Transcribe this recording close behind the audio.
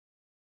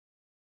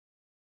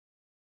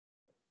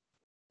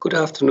Good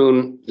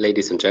afternoon,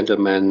 ladies and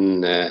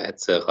gentlemen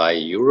at the RAI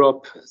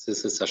Europe.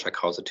 This is Sascha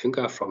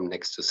Krause-Tünker from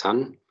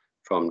Next2Sun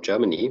from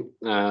Germany.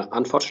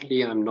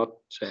 Unfortunately, I'm not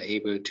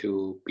able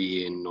to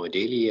be in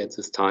Neu-Delhi at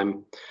this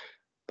time,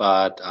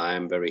 but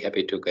I'm very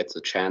happy to get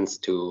the chance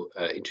to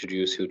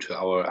introduce you to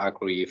our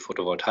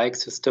agri-photovoltaic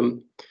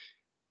system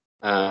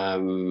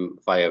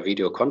via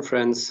video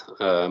conference.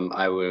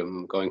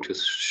 I'm going to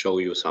show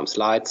you some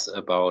slides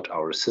about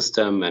our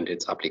system and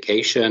its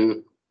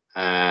application.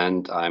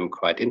 And I'm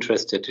quite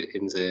interested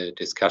in the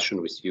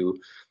discussion with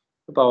you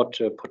about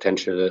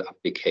potential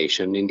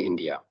application in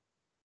India.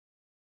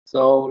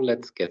 So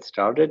let's get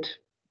started.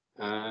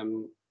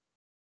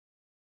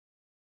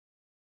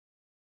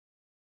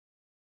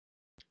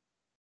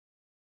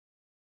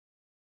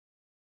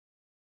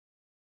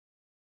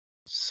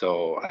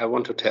 So I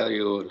want to tell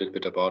you a little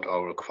bit about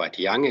our quite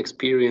young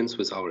experience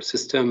with our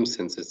system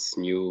since it's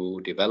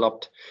new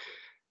developed.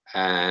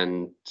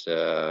 And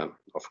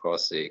of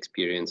course, the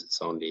experience is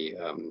only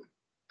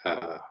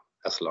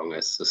as long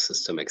as the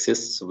system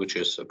exists, which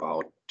is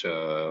about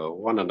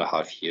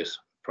 1.5 years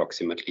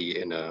approximately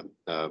in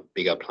a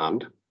bigger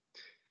plant.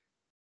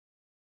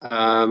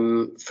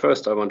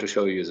 First, I want to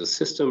show you the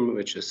system,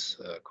 which is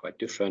quite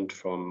different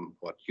from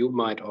what you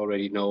might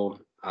already know.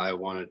 I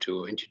wanted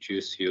to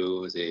introduce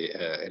you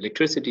the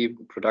electricity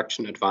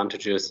production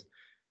advantages,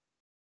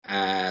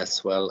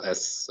 as well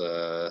as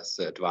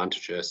the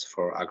advantages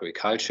for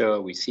agriculture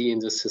we see in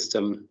the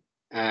system.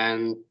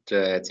 And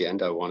at the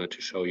end, I wanted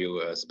to show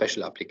you a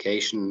special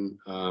application,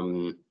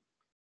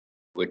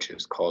 which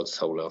is called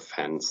solar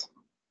fans.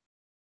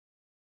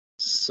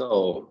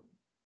 So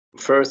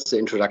first, the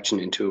introduction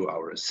into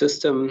our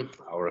system,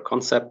 our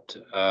concept,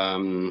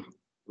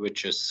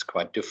 which is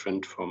quite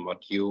different from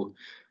what you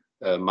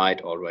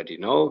might already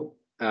know.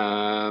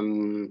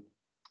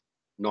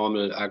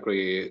 Normal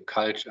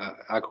agriculture,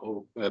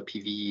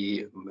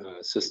 AgroPV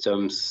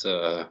systems,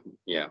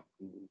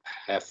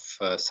 have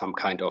some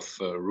kind of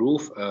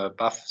roof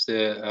above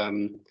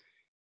the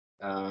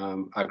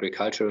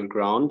agricultural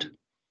ground.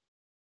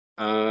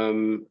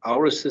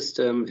 Our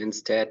system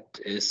instead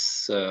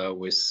is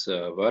with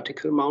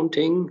vertical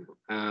mounting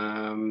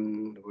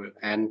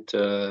and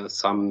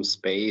some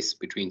space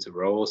between the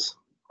rows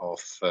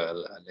of,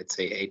 let's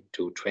say, 8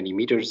 to 20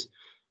 meters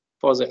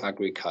for the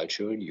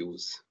agricultural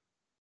use.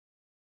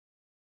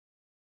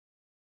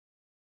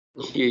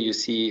 Here you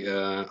see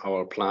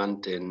our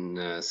plant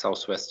in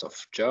southwest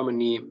of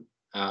Germany,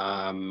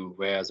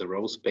 where the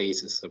row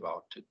space is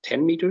about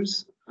 10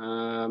 meters.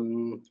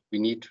 We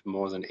need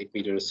more than 8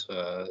 meters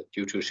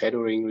due to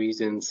shadowing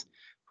reasons,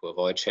 to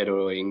avoid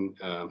shadowing,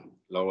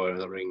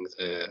 lowering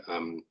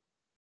the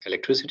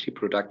electricity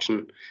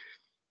production.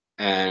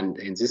 And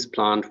in this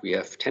plant, we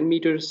have 10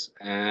 meters,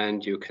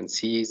 and you can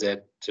see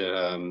that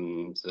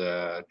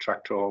the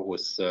tractor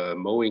with the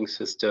mowing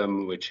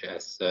system, which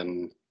has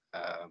an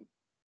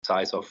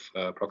size of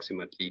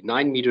approximately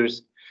 9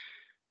 meters,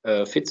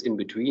 fits in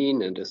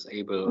between and is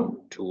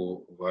able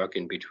to work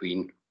in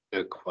between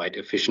quite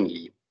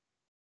efficiently.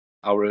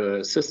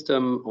 Our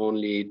system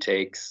only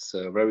takes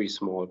a very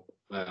small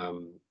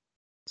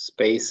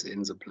space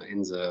in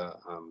the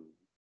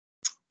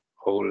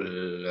whole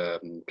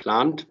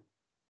plant,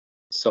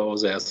 so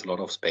there's a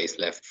lot of space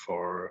left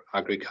for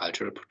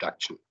agricultural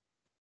production.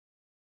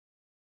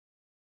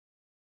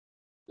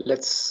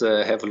 Let's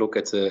have a look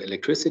at the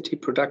electricity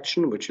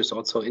production, which is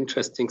also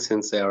interesting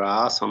since there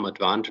are some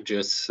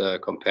advantages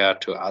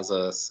compared to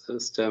other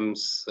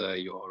systems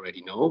you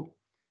already know.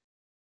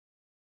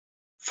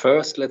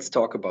 First, let's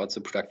talk about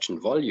the production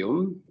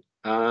volume.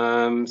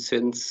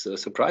 Since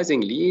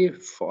surprisingly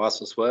for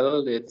us as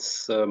well,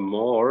 it's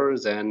more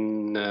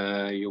than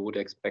you would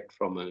expect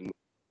from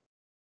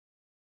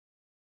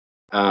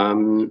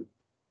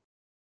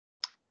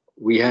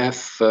we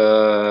have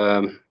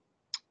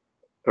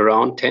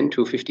around 10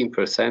 to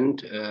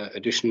 15%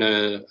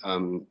 additional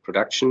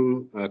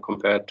production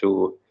compared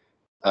to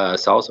a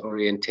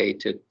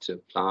south-orientated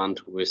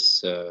plant with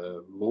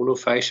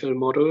monofacial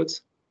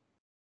models.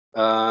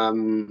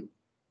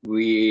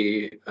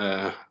 We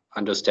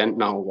understand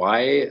now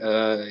why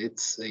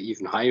it's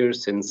even higher,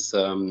 since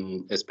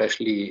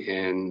especially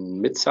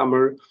in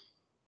midsummer,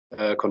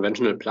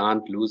 conventional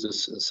plant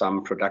loses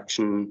some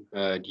production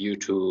due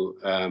to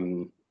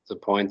the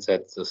point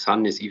that the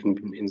sun is even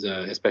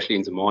especially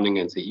in the morning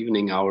and the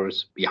evening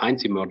hours behind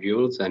the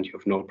modules, and you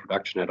have no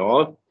production at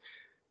all.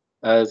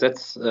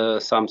 That's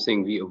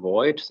something we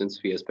avoid,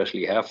 since we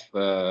especially have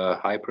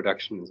high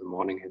production in the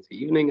morning and the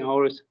evening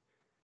hours.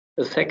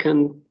 The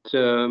second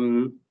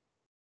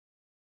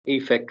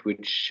effect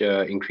which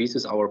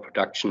increases our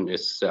production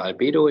is the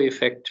albedo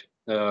effect,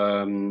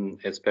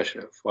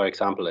 especially, for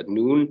example, at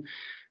noon.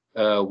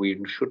 We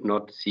should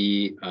not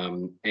see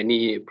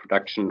any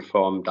production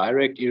from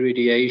direct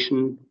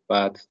irradiation,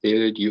 but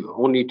still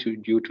only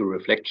due to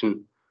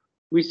reflection,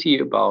 we see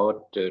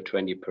about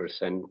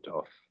 20%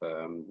 of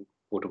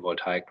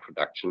photovoltaic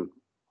production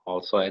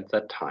also at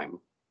that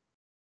time.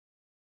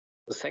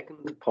 The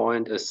second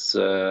point is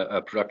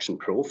a production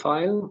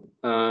profile.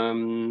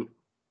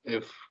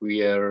 if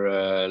we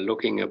are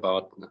looking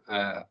about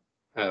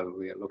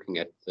we are looking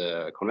at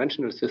the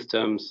conventional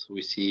systems,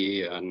 we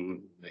see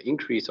an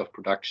increase of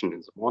production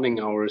in the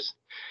morning hours,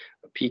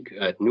 a peak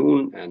at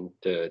noon, and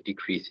a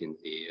decrease in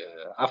the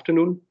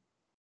afternoon.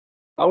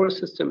 Our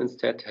system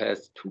instead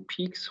has two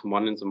peaks,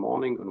 one in the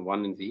morning and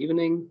one in the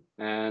evening,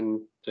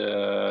 and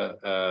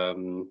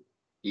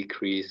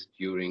decrease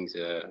during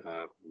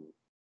the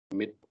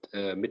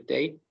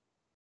midday.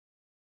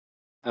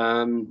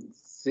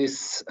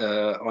 This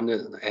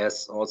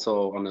has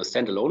also on a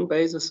standalone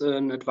basis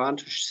an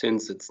advantage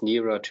since it's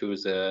nearer to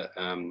the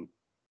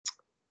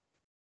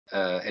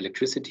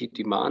electricity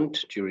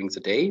demand during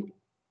the day.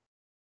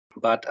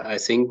 But I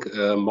think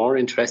more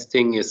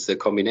interesting is the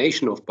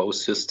combination of both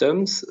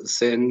systems,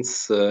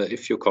 since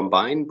if you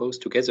combine both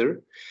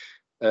together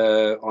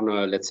on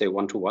a, let's say,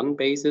 one-to-one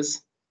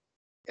basis,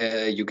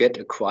 you get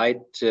a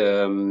quite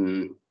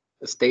a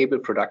stable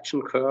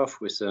production curve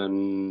with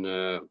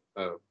an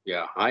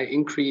high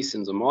increase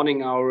in the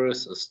morning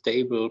hours, a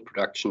stable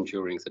production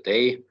during the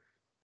day,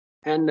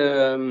 and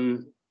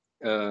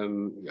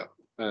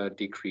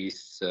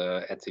decrease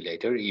at the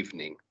later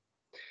evening.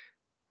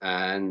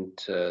 And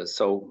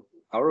so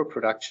our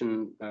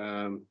production,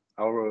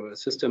 our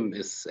system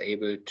is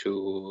able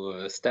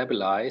to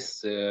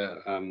stabilize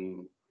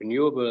the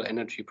renewable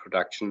energy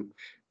production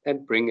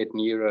and bring it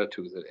nearer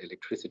to the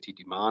electricity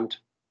demand,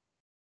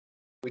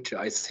 which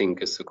I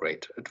think is a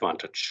great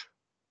advantage.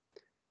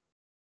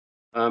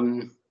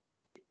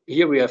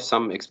 Here we have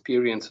some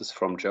experiences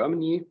from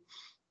Germany,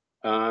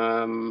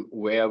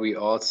 where we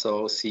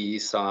also see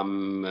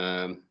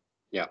some,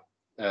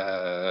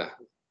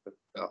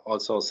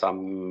 also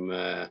some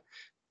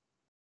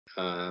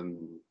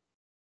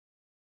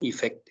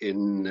effect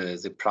in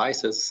the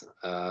prices.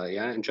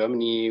 In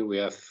Germany we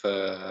have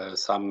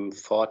some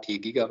 40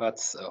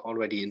 gigawatts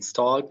already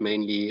installed,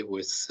 mainly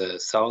with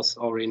south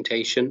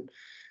orientation,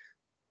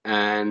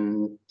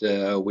 and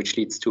which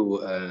leads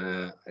to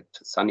at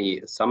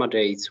sunny summer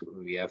days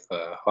we have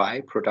a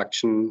high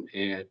production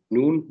at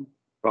noon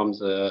from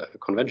the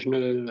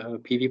conventional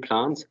PV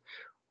plants,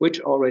 which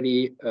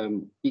already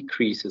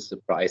decreases the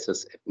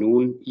prices at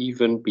noon,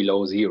 even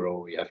below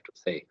zero, we have to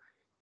say.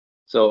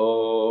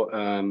 So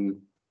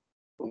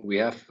we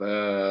have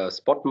a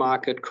spot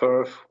market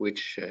curve,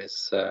 which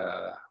is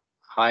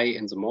high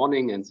in the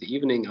morning and the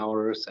evening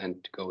hours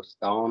and goes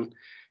down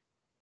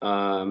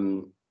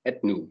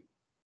at noon.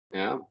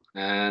 Yeah,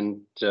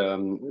 and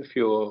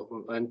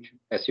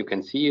as you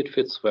can see, it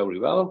fits very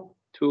well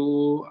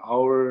to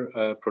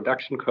our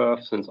production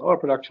curve, since our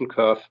production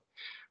curve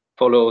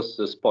follows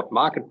the spot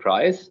market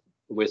price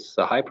with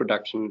the high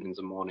production in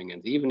the morning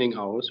and the evening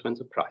hours when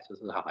the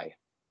prices are high.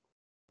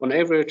 On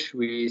average,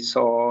 we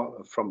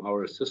saw from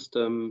our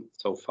system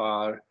so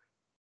far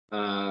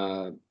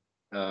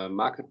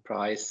market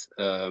price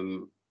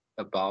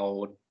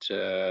about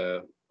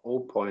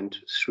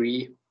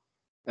 0.3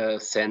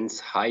 cents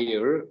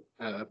higher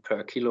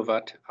per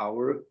kilowatt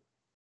hour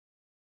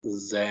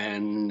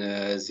than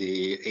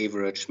the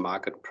average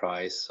market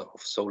price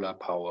of solar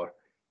power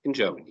in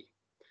Germany.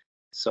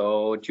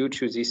 So due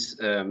to this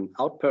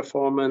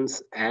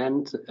outperformance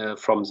and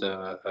from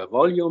the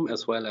volume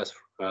as well as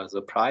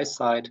the price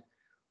side,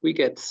 we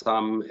get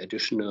some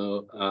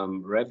additional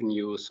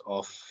revenues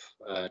of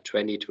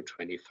 20 to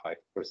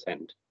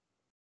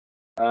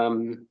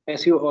 25%.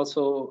 As you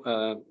also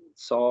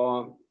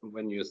saw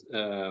when you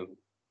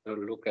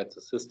look at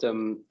the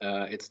system,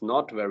 it's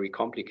not very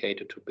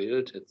complicated to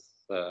build.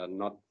 It's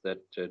not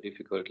that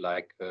difficult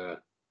like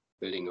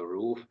building a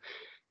roof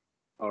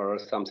or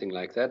something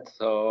like that.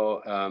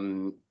 So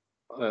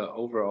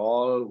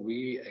overall,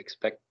 we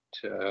expect,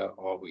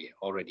 or we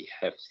already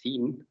have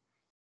seen,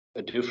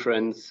 a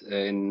difference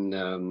in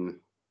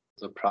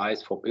the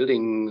price for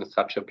building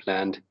such a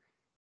plant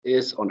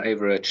is on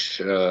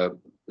average,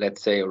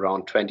 let's say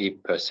around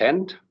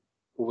 20%,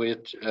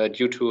 with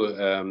due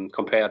to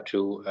compared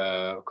to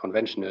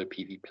conventional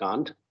PV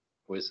plant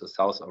with a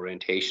south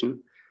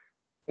orientation.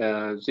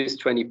 This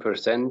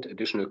 20%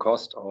 additional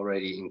cost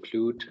already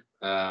include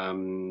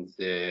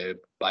the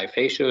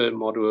bifacial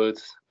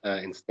modules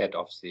instead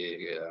of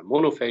the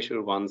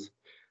monofacial ones,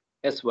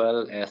 as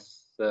well as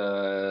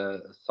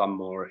some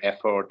more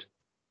effort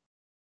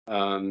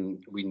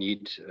we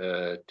need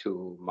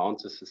to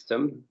mount the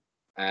system.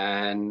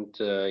 And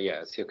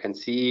as you can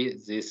see,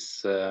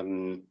 this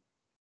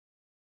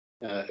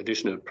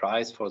additional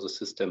price for the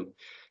system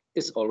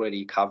is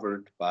already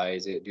covered by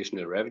the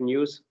additional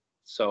revenues.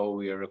 So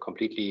we are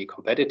completely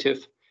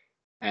competitive,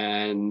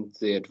 and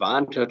the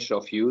advantage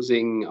of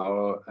using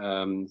our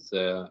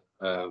the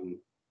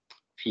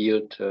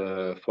field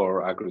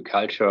for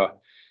agriculture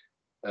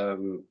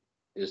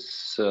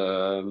is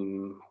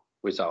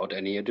without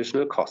any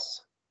additional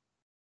costs.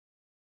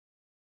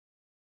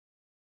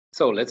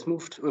 So let's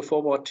move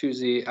forward to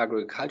the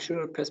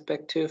agricultural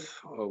perspective.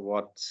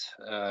 What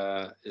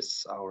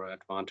is our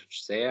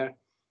advantage there?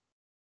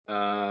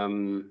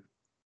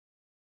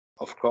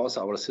 Of course,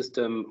 our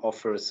system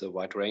offers a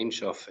wide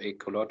range of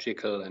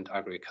ecological and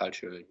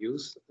agricultural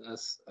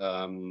uses.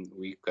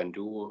 We can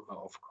do,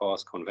 of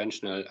course,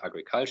 conventional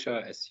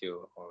agriculture, as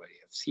you already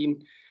have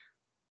seen.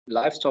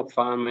 Livestock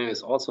farming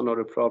is also not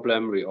a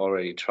problem. We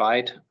already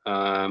tried,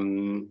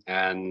 and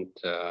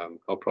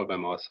no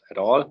problem at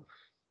all.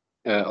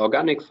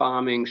 Organic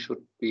farming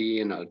should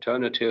be an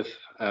alternative,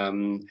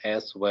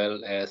 as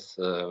well as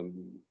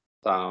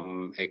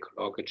some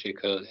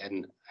ecological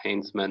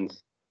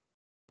enhancements,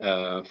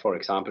 for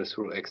example,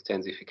 through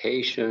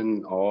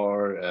extensification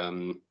or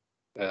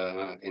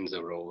in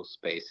the row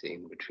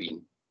spacing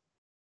between.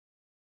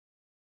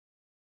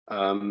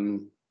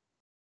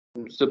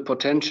 The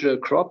potential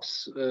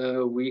crops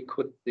we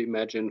could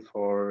imagine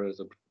for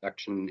the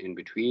production in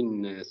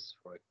between is,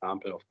 for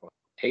example, of course,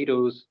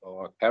 potatoes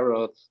or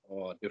carrots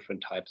or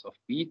different types of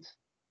beets,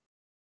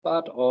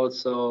 but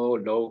also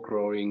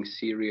low-growing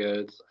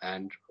cereals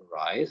and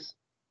rice,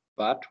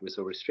 but with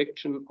a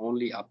restriction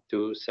only up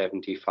to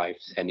 75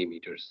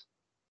 centimeters.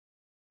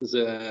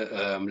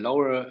 The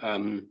lower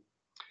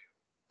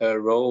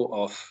row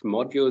of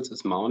modules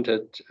is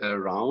mounted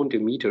around a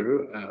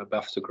meter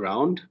above the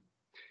ground.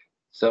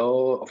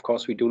 So, of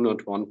course, we do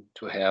not want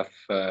to have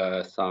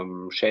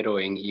some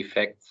shadowing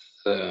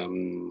effects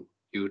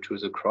due to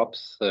the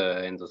crops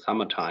in the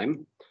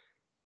summertime.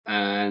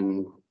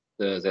 And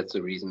that's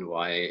the reason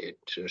why it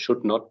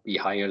should not be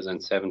higher than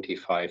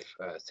 75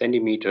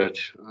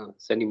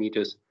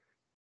 centimeters.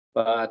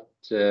 But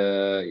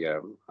yeah,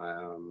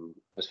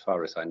 as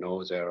far as I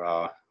know, there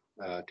are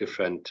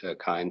different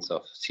kinds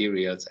of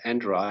cereals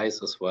and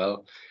rice as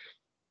well,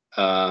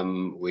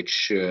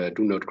 which do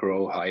not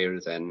grow higher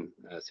than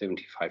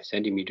 75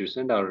 centimeters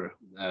and are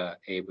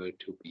able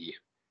to be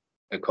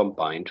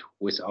combined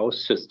with our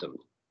system.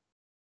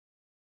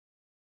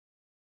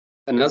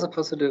 Another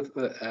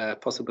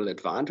possible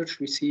advantage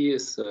we see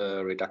is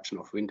reduction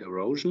of wind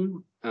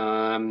erosion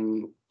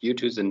due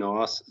to the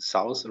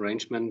north-south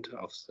arrangement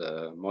of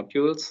the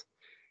modules.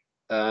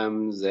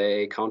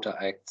 They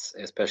counteract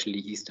especially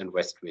east and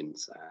west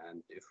winds.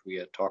 And if we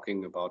are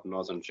talking about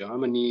northern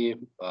Germany,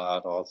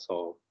 but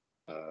also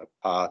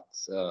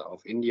parts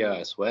of India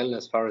as well,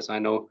 as far as I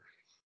know,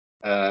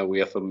 we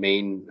have a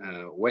main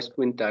west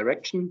wind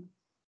direction,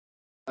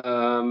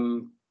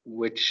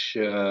 which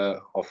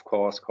of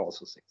course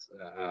causes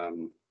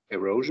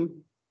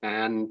erosion.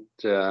 And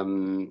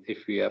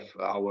if we have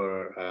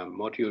our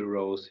module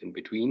rows in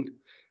between,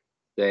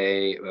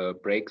 they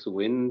break the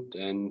wind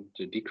and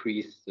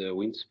decrease the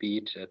wind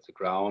speed at the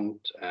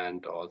ground,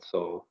 and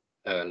also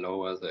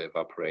lower the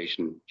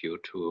evaporation due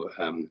to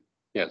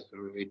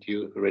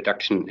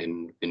reduction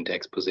in wind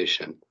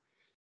exposition.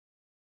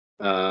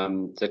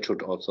 That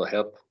should also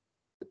help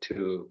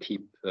to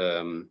keep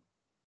the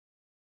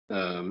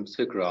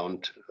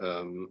ground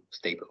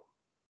stable.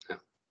 Yeah.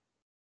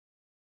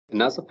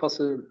 Another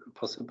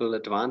possible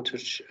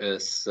advantage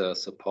is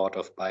support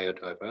of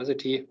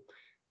biodiversity.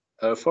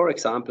 For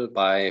example,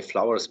 by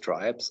flower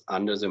stripes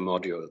under the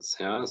modules.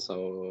 Yeah,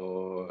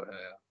 so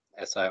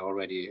as I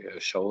already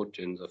showed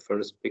in the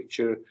first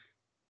picture,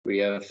 we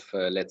have,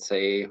 let's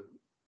say,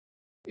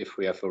 if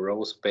we have a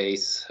row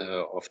space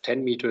of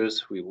 10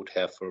 meters, we would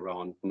have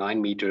around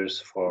 9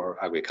 meters for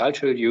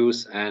agricultural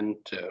use and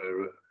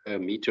a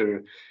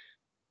meter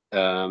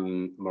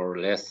more or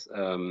less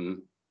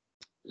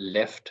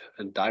left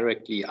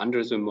directly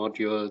under the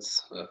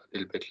modules, a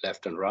little bit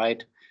left and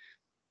right.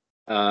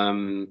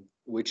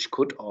 Which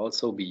could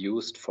also be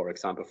used, for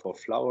example, for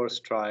flower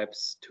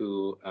stripes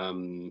to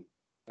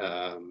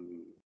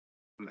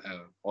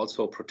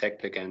also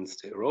protect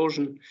against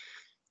erosion,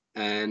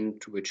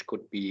 and which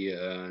could be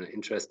an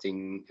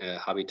interesting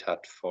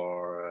habitat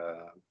for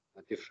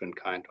a different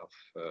kind of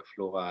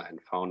flora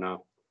and fauna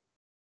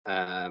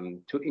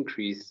to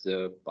increase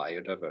the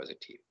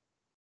biodiversity.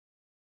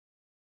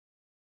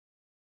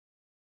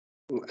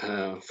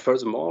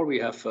 Furthermore, we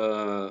have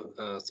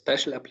a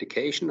special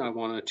application I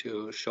wanted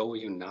to show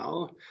you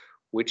now,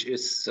 which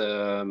is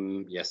a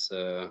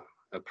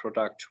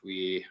product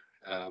we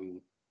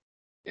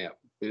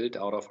built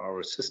out of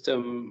our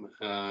system.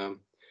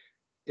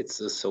 It's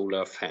a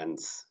solar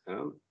fence.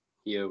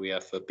 Here we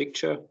have a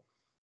picture,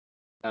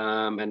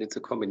 and it's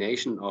a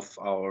combination of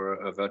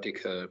our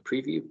vertical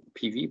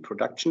PV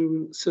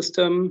production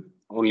system,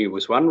 only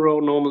with one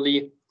row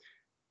normally,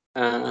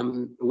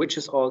 which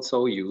is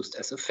also used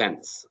as a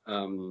fence.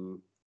 We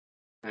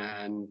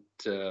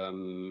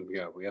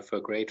have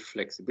a great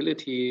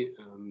flexibility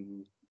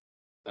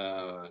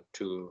for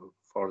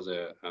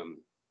the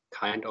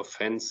kind of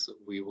fence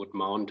we would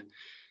mount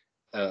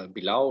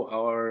below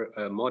our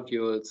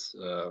modules,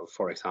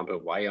 for example,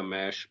 wire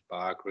mesh,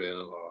 bar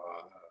grill,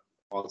 or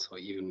also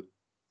even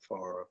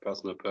for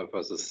personal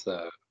purposes,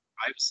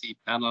 privacy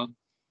panel,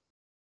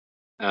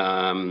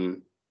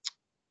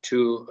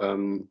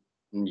 to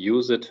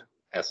use it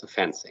as a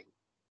fencing.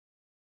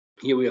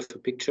 Here we have a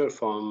picture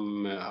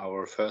from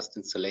our first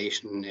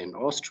installation in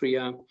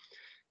Austria,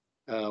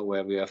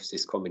 where we have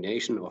this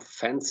combination of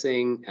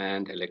fencing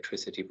and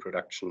electricity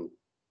production.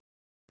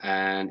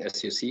 And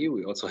as you see,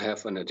 we also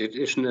have an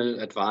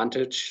additional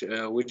advantage,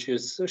 which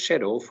is a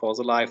shadow for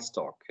the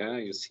livestock.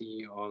 You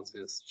see all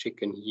this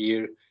chicken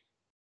here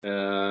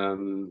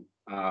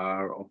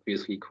are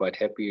obviously quite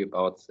happy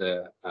about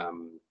the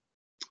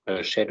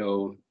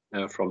shadow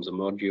from the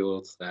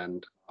modules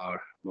and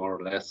are more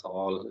or less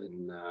all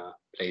in a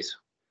place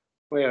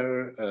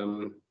where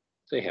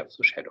they have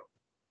the shadow.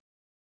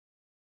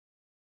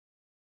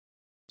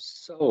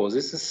 So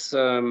this is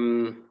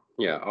our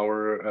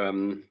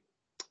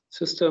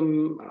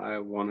system I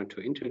wanted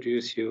to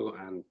introduce you,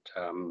 and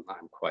I'm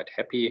quite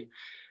happy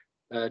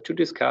to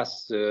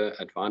discuss the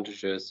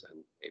advantages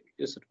and maybe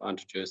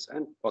disadvantages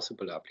and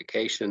possible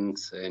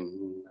applications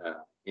in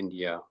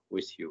India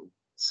with you.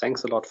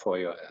 Thanks a lot for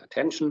your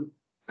attention,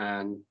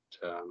 and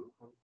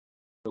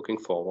looking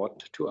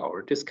forward to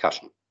our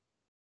discussion.